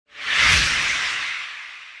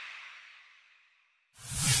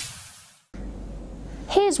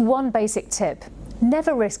Here's one basic tip.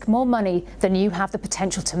 Never risk more money than you have the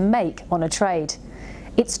potential to make on a trade.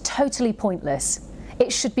 It's totally pointless.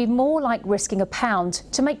 It should be more like risking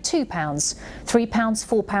 £1 to make £2, £3,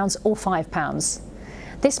 £4 or £5.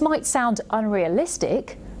 This might sound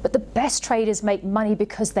unrealistic, but the best traders make money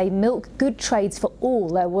because they milk good trades for all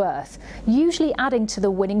they're worth, usually adding to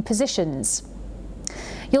the winning positions.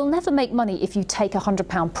 You'll never make money if you take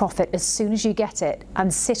 £100 profit as soon as you get it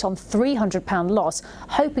and sit on £300 loss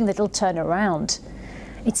hoping that it'll turn around.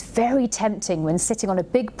 It's very tempting when sitting on a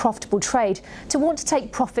big profitable trade to want to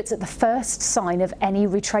take profits at the first sign of any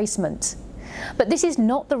retracement. But this is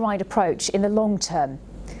not the right approach in the long term.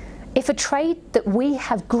 If a trade that we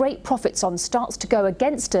have great profits on starts to go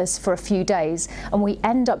against us for a few days and we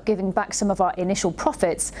end up giving back some of our initial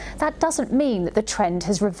profits, that doesn't mean that the trend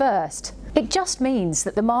has reversed. It just means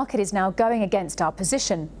that the market is now going against our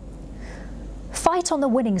position. Fight on the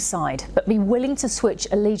winning side, but be willing to switch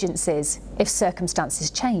allegiances if circumstances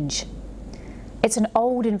change. It's an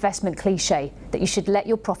old investment cliche that you should let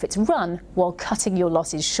your profits run while cutting your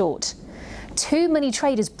losses short. Too many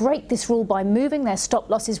traders break this rule by moving their stop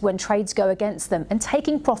losses when trades go against them and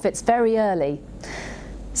taking profits very early.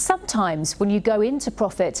 Sometimes when you go into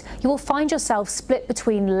profit, you will find yourself split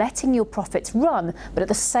between letting your profits run, but at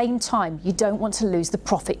the same time you don't want to lose the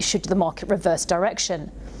profit should the market reverse direction.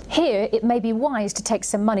 Here it may be wise to take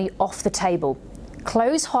some money off the table.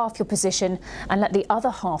 Close half your position and let the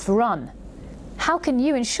other half run. How can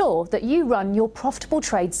you ensure that you run your profitable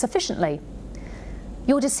trades sufficiently?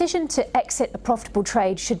 Your decision to exit a profitable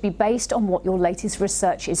trade should be based on what your latest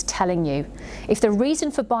research is telling you. If the reason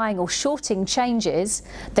for buying or shorting changes,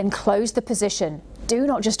 then close the position. Do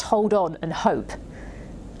not just hold on and hope.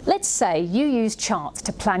 Let's say you use charts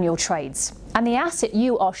to plan your trades, and the asset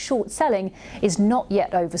you are short selling is not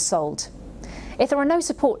yet oversold. If there are no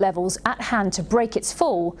support levels at hand to break its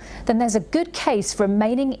fall, then there's a good case for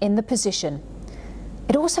remaining in the position.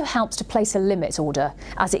 It also helps to place a limit order,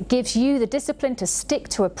 as it gives you the discipline to stick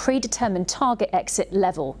to a predetermined target exit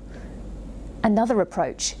level. Another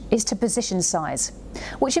approach is to position size,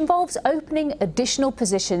 which involves opening additional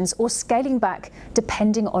positions or scaling back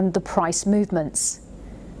depending on the price movements.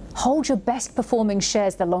 Hold your best performing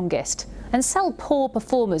shares the longest and sell poor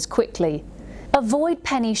performers quickly. Avoid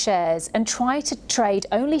penny shares and try to trade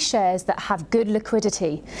only shares that have good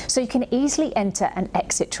liquidity so you can easily enter and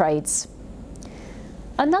exit trades.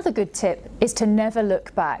 Another good tip is to never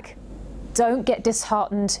look back. Don't get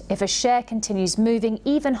disheartened if a share continues moving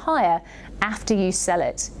even higher after you sell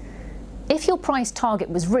it. If your price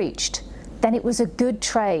target was reached, then it was a good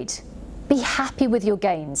trade. Be happy with your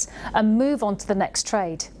gains and move on to the next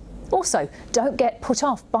trade. Also, don't get put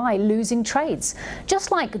off by losing trades. Just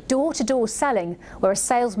like door-to-door selling, where a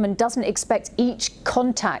salesman doesn't expect each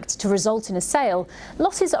contact to result in a sale,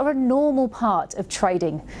 losses are a normal part of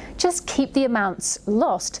trading. Just keep the amounts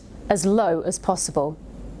lost as low as possible.